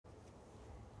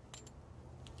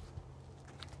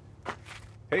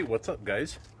Hey, what's up,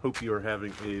 guys? Hope you are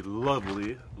having a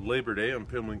lovely Labor Day. I'm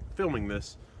filming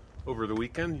this over the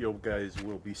weekend. You guys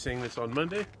will be seeing this on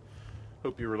Monday.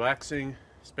 Hope you're relaxing,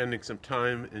 spending some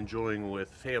time enjoying with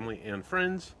family and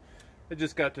friends. I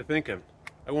just got to thinking,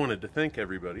 I wanted to thank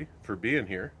everybody for being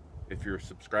here. If you're a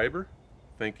subscriber,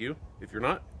 thank you. If you're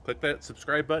not, click that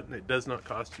subscribe button. It does not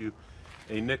cost you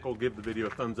a nickel. Give the video a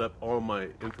thumbs up. All my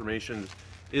information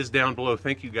is down below.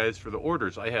 Thank you guys for the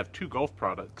orders. I have 2 golf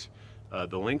products.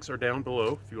 The links are down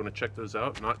below if you want to check those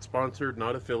out. Not sponsored,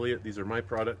 not affiliate. These are my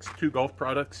products. 2 golf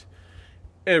products.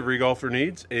 Every golfer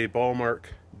needs a ball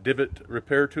mark divot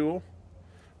repair tool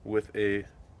with a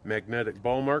magnetic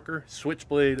ball marker,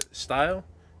 switchblade style.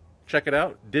 Check it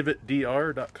out,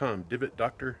 divotdr.com,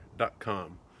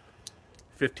 divotdoctor.com.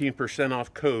 15%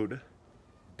 off code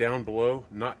down below.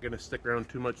 Not going to stick around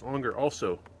too much longer.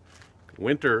 Also,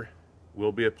 winter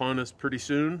will be upon us pretty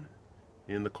soon.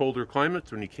 In the colder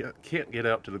climates, when you can't get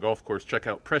out to the golf course, check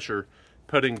out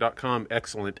pressureputting.com.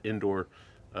 Excellent indoor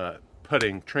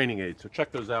putting training aids. So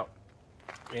check those out.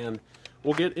 And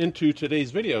we'll get into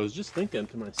today's video. I was just thinking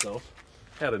to myself,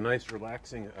 had a nice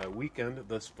relaxing weekend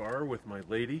thus far with my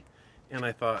lady. And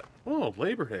I thought, oh,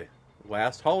 Labor Day,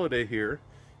 last holiday here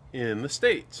in the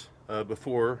States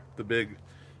before the big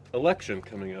election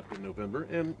coming up in November.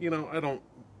 And, you know, I don't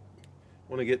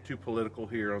want to get too political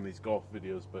here on these golf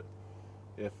videos, but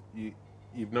if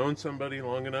you've known somebody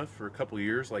long enough for a couple of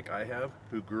years like I have,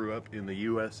 who grew up in the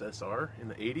USSR in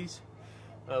the 80s,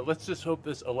 let's just hope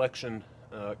this election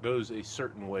goes a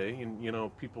certain way. And, you know,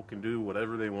 people can do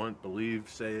whatever they want, believe,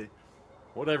 say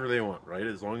whatever they want, right?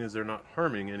 As long as they're not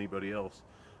harming anybody else.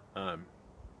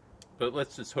 But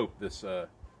let's just hope this,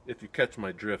 if you catch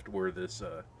my drift, where this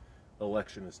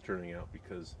election is turning out.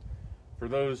 Because for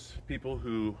those people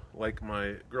who, like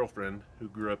my girlfriend, who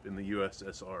grew up in the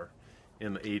USSR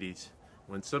in the 80s,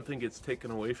 when something gets taken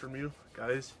away from you,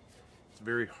 guys, it's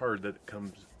very hard that it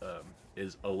comes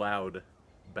is allowed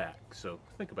back. So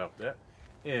think about that.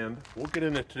 And we'll get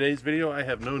into today's video. I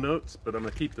have no notes, but I'm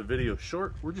going to keep the video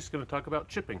short. We're just going to talk about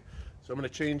chipping. So I'm going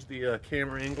to change the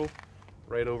camera angle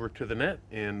right over to the net,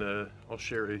 and I'll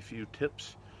share a few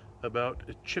tips about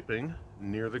chipping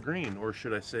near the green, or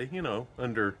should I say, you know,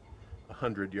 under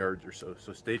 100 yards or so.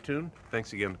 So stay tuned.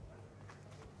 Thanks again.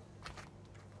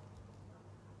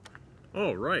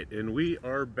 All right, and we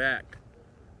are back.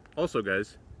 Also,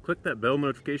 guys, click that bell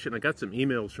notification. I got some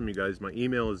emails from you guys. My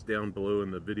email is down below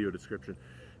in the video description.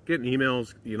 Getting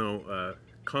emails, you know,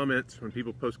 comments, when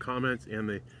people post comments and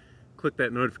they click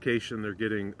that notification, they're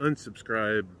getting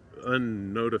unsubscribed,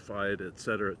 unnotified,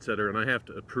 etc., etc. And I have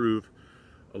to approve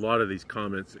a lot of these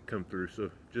comments that come through.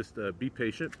 So just be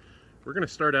patient. We're going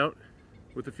to start out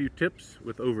with a few tips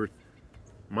with over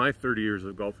my 30 years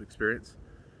of golf experience.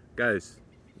 Guys,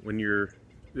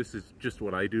 this is just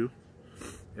what I do,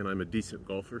 and I'm a decent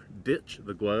golfer. Ditch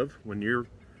the glove when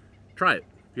try it.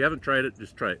 If you haven't tried it,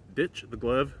 just try it. Ditch the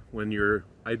glove when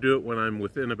I do it when I'm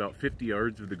within about 50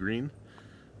 yards of the green.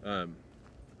 I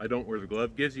don't wear the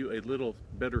glove. Gives you a little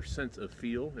better sense of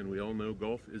feel, and we all know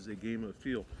golf is a game of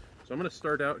feel. So I'm going to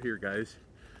start out here, guys,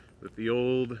 with the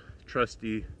old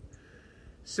trusty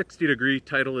 60-degree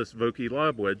Titleist Vokey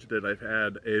lob wedge that I've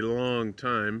had a long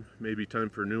time. Maybe time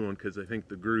for a new one, because I think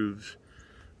the grooves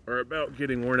are about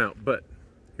getting worn out. But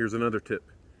here's another tip.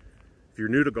 If you're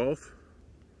new to golf,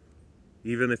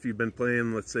 even if you've been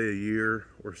playing, let's say, a year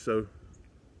or so,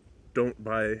 don't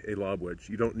buy a lob wedge.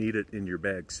 You don't need it in your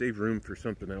bag. Save room for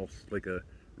something else, like a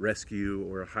rescue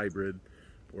or a hybrid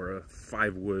or a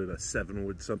 5-wood, a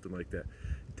 7-wood, something like that.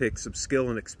 It takes some skill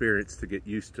and experience to get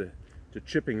used to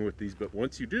chipping with these, but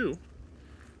once you do,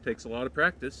 it takes a lot of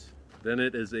practice. Then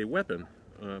it is a weapon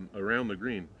around the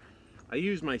green. I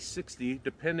use my 60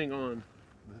 depending on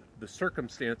the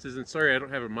circumstances, and sorry I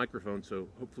don't have a microphone, so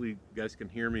hopefully you guys can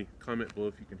hear me. Comment below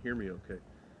if you can hear me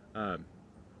okay.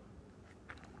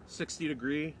 60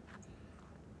 degree,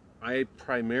 I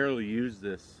primarily use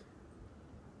this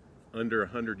under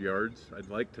 100 yards. I'd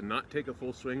like to not take a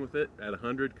full swing with it at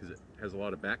 100 because it has a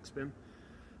lot of backspin.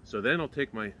 So then I'll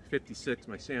take my 56,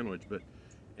 my sandwich, but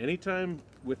anytime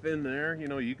within there, you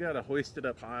know, you got to hoist it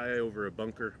up high over a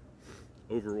bunker,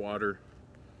 over water.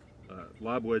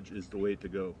 Lob wedge is the way to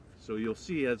go. So you'll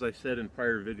see, as I said in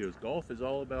prior videos, golf is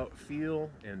all about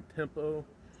feel and tempo.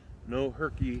 No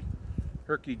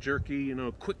herky-jerky, you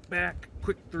know, quick back,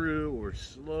 quick through, or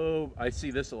slow. I see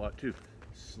this a lot too.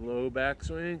 Slow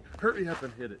backswing, hurry up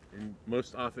and hit it. And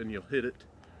most often you'll hit it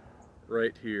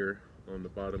right here on the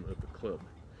bottom of the club.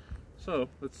 So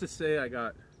let's just say I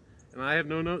got, and I have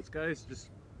no notes, guys,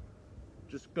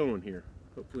 just going here.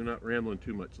 Hopefully not rambling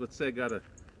too much. Let's say I got a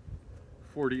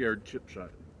 40-yard chip shot.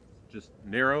 Just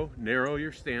narrow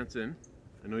your stance in.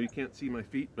 I know you can't see my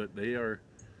feet, but they are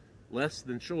less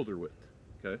than shoulder width,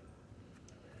 okay?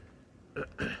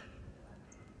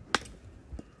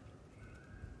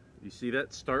 You see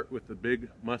that? Start with the big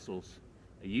muscles.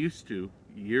 I used to,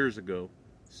 years ago,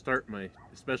 start my,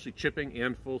 especially chipping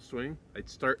and full swing, I'd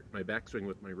start my backswing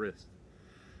with my wrist.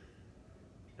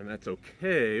 And that's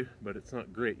okay, but it's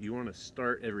not great. You want to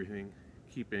start everything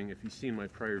keeping, if you've seen my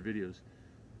prior videos,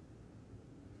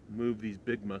 move these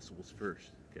big muscles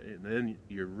first, okay? And then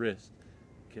your wrist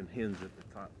can hinge at the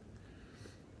top.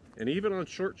 And even on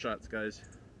short shots, guys,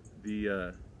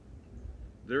 there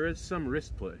is some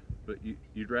wrist play, but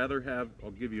you'd rather have,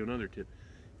 I'll give you another tip,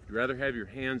 you'd rather have your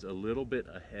hands a little bit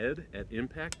ahead at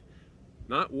impact,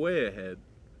 not way ahead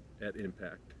at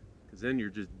impact, because then you're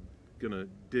just gonna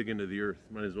dig into the earth.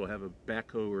 Might as well have a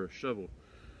backhoe or a shovel.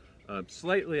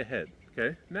 Slightly ahead,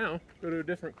 okay? Now, go to a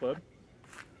different club.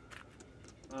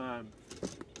 I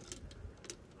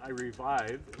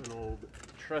revived an old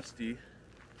trusty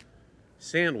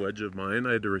sand wedge of mine.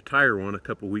 I had to retire one a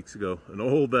couple weeks ago. An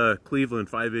old Cleveland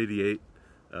 588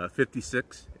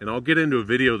 56. And I'll get into a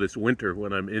video this winter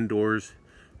when I'm indoors,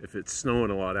 if it's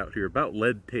snowing a lot out here, about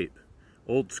lead tape.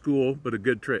 Old school, but a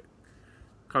good trick.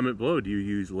 Comment below, do you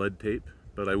use lead tape?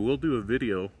 But I will do a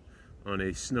video on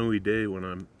a snowy day when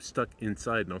I'm stuck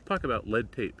inside, and I'll talk about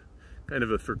lead tape. Kind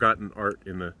of a forgotten art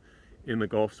in the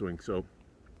golf swing. So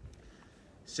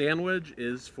sand wedge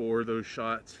is for those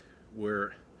shots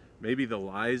where maybe the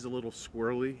lie's a little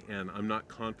squirrely and I'm not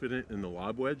confident in the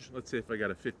lob wedge. Let's say if I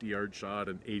got a 50-yard shot,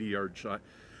 an 80-yard shot,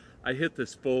 I hit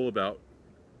this full about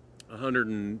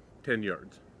 110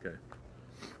 yards, okay?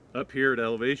 Up here at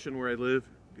elevation where I live,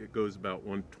 it goes about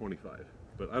 125.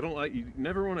 But I don't like, you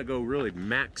never want to go really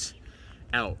max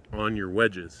out on your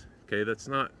wedges, okay? That's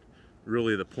not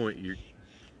really the point.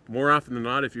 More often than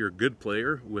not, if you're a good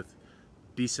player with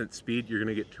decent speed, you're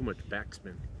going to get too much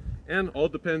backspin. And all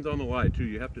depends on the lie too.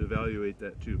 You have to evaluate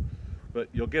that too. But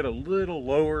you'll get a little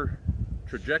lower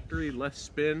trajectory, less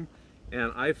spin.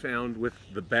 And I found with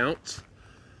the bounce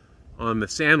on the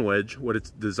sand wedge, what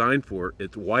it's designed for,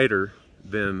 it's wider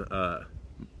than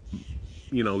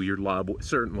you know, your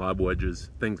certain lob wedges,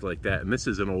 things like that. And this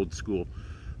is an old school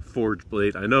forged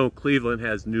blade. I know Cleveland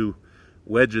has new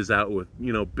wedges out with,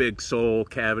 you know, big sole,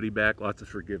 cavity back, lots of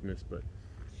forgiveness. But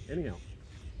anyhow,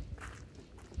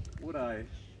 what I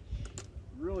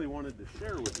really wanted to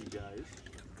share with you guys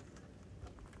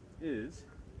is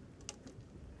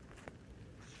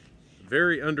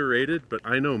very underrated, but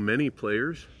I know many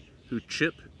players who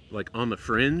chip like on the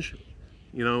fringe,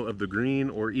 you know, of the green,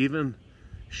 or even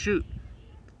shoot.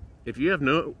 If you have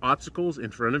no obstacles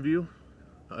in front of you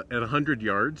at 100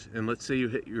 yards, and let's say you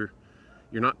hit you're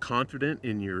not confident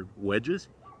in your wedges,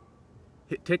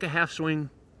 take a half swing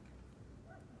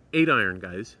 8-iron,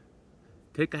 guys.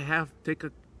 Take a half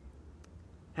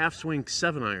swing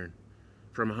 7-iron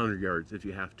from 100 yards if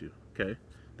you have to, okay?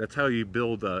 That's how you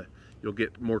build, you'll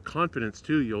get more confidence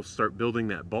too. You'll start building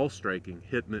that ball striking,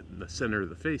 hitting it in the center of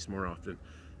the face more often.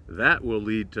 That will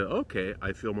lead to, okay,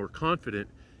 I feel more confident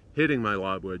hitting my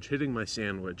lob wedge, hitting my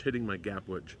sand wedge, hitting my gap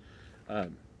wedge.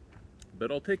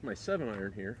 But I'll take my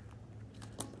 7-iron here,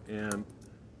 and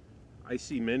I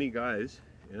see many guys,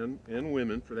 and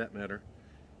women for that matter,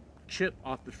 chip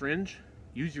off the fringe.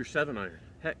 Use your 7-iron.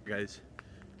 Heck, guys,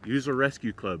 use a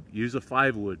rescue club, use a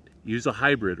 5-wood, use a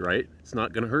hybrid, right? It's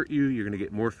not going to hurt you. You're going to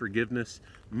get more forgiveness,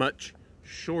 much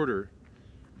shorter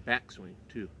backswing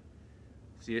too.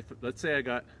 See, if let's say I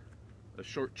got a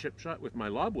short chip shot with my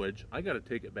lob wedge, I got to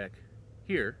take it back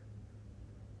here,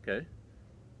 okay?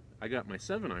 I got my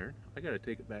 7-iron, I got to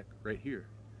take it back right here.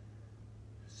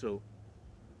 So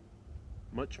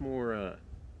much more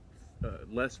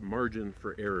less margin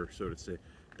for error, so to say.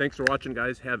 Thanks for watching,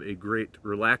 guys. Have a great,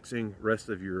 relaxing rest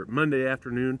of your Monday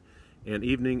afternoon and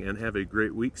evening, and have a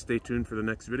great week. Stay tuned for the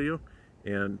next video,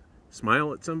 and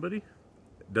smile at somebody.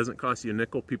 It doesn't cost you a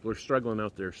nickel. People are struggling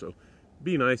out there, so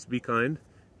be nice, be kind,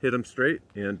 hit them straight,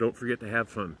 and don't forget to have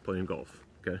fun playing golf,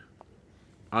 okay?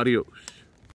 Adios.